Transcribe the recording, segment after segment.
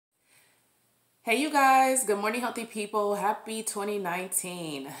Hey you guys, good morning healthy people. Happy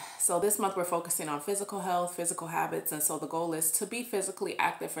 2019. So this month we're focusing on physical health, physical habits, and so the goal is to be physically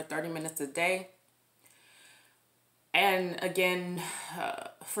active for 30 minutes a day. And again,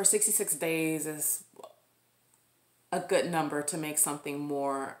 for 66 days is a good number to make something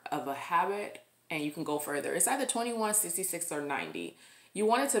more of a habit, and you can go further. It's either 21, 66, or 90. You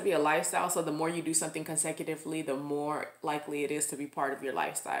want it to be a lifestyle, so the more you do something consecutively, the more likely it is to be part of your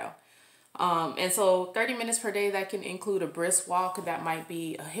lifestyle. And so 30 minutes per day, that can include a brisk walk, that might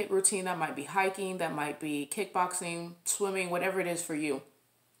be a HIIT routine, that might be hiking, that might be kickboxing, swimming, whatever it is for you.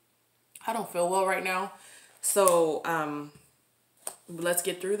 I don't feel well right now. So let's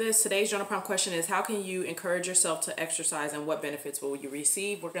get through this. Today's journal prompt question is, how can you encourage yourself to exercise and what benefits will you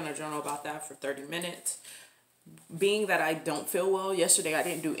receive? We're going to journal about that for 30 minutes. Being that I don't feel well, yesterday I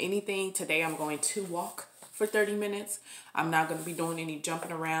didn't do anything. Today I'm going to walk for 30 minutes. I'm not going to be doing any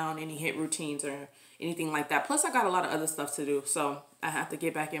jumping around, any HIIT routines or anything like that. Plus I got a lot of other stuff to do. So I have to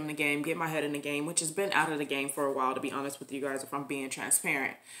get back in the game, get my head in the game, which has been out of the game for a while, to be honest with you guys, if I'm being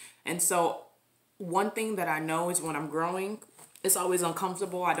transparent. And so one thing that I know is when I'm growing, it's always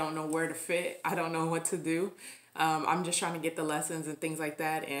uncomfortable. I don't know where to fit. I don't know what to do. I'm just trying to get the lessons and things like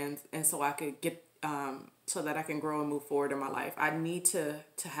that, and so I could get so that I can grow and move forward in my life. I need to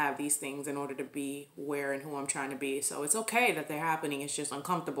have these things in order to be where and who I'm trying to be. So it's okay that they're happening. It's just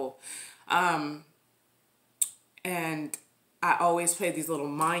uncomfortable. And I always play these little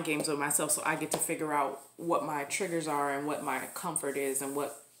mind games with myself, so I get to figure out what my triggers are and what my comfort is and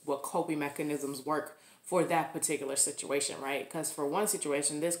what coping mechanisms work for that particular situation, right? Because for one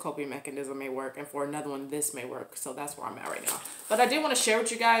situation, this coping mechanism may work, and for another one, this may work. So that's where I'm at right now. But I did want to share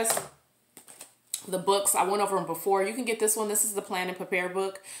with you guys the books. I went over them before. You can get this one. This is the Plan and Prepare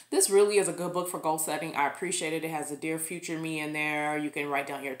book. This really is a good book for goal setting. I appreciate it. It has a Dear Future Me in there. You can write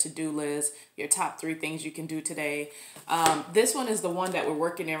down your to-do list, your top 3 things you can do today. This one is the one that we're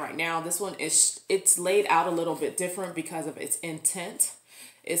working in right now. This one it's laid out a little bit different because of its intent.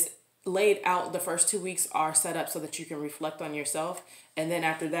 It's laid out, the first 2 weeks are set up so that you can reflect on yourself, and then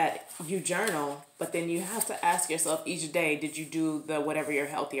after that you journal, but then you have to ask yourself each day, did you do the whatever your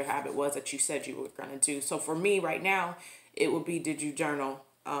healthier habit was that you said you were going to do? So for me right now, it would be, did you journal?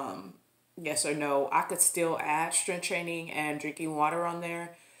 Yes or no. I could still add strength training and drinking water on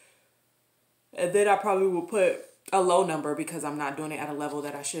there, and then I probably will put a low number because I'm not doing it at a level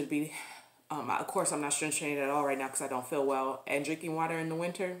that I should be. Of course I'm not strength training at all right now because I don't feel well, and drinking water in the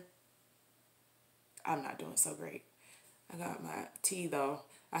winter, I'm not doing so great. I got my tea though.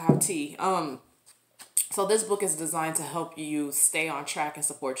 I have tea. So this book is designed to help you stay on track and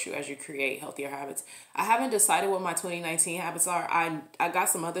support you as you create healthier habits. I haven't decided what my 2019 habits are. I got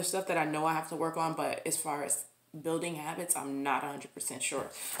some other stuff that I know I have to work on, but as far as building habits, I'm not 100% sure.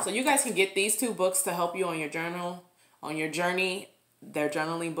 So you guys can get these 2 books to help you on your journal, on your journey. They're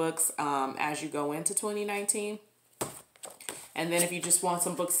journaling books as you go into 2019. And then if you just want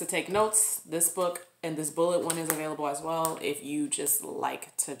some books to take notes, this book and this bullet one is available as well if you just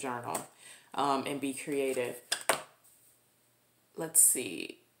like to journal and be creative. Let's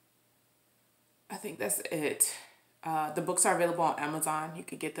see. I think that's it. The books are available on Amazon. You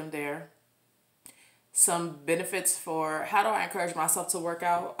can get them there. Some benefits for how do I encourage myself to work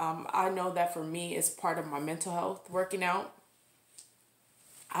out? I know that for me, it's part of my mental health, working out.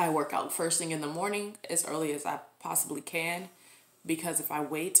 I work out first thing in the morning as early as I possibly can, because if I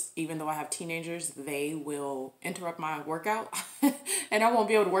wait, even though I have teenagers, they will interrupt my workout and I won't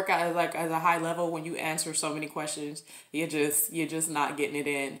be able to work out as a high level when you answer so many questions. You're just not getting it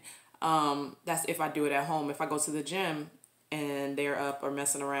in. That's if I do it at home. If I go to the gym and they're up or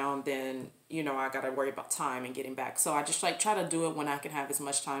messing around, then I got to worry about time and getting back. So I just try to do it when I can have as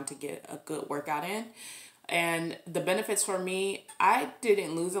much time to get a good workout in. And the benefits for me, I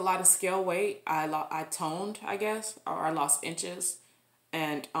didn't lose a lot of scale weight. I toned, I guess, or I lost inches.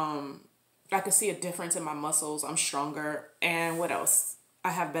 And I could see a difference in my muscles. I'm stronger. And what else?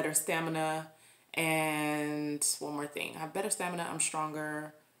 I have better stamina. And one more thing. I have better stamina. I'm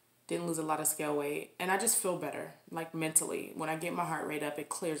stronger. Didn't lose a lot of scale weight. And I just feel better, like mentally. When I get my heart rate up, it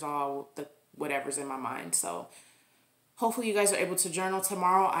clears all the whatever's in my mind. So hopefully you guys are able to journal.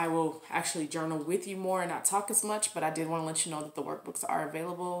 Tomorrow I will actually journal with you more and not talk as much, but I did want to let you know that the workbooks are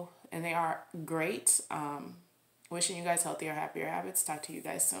available and they are great. Wishing you guys healthier, happier habits. Talk to you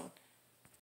guys soon.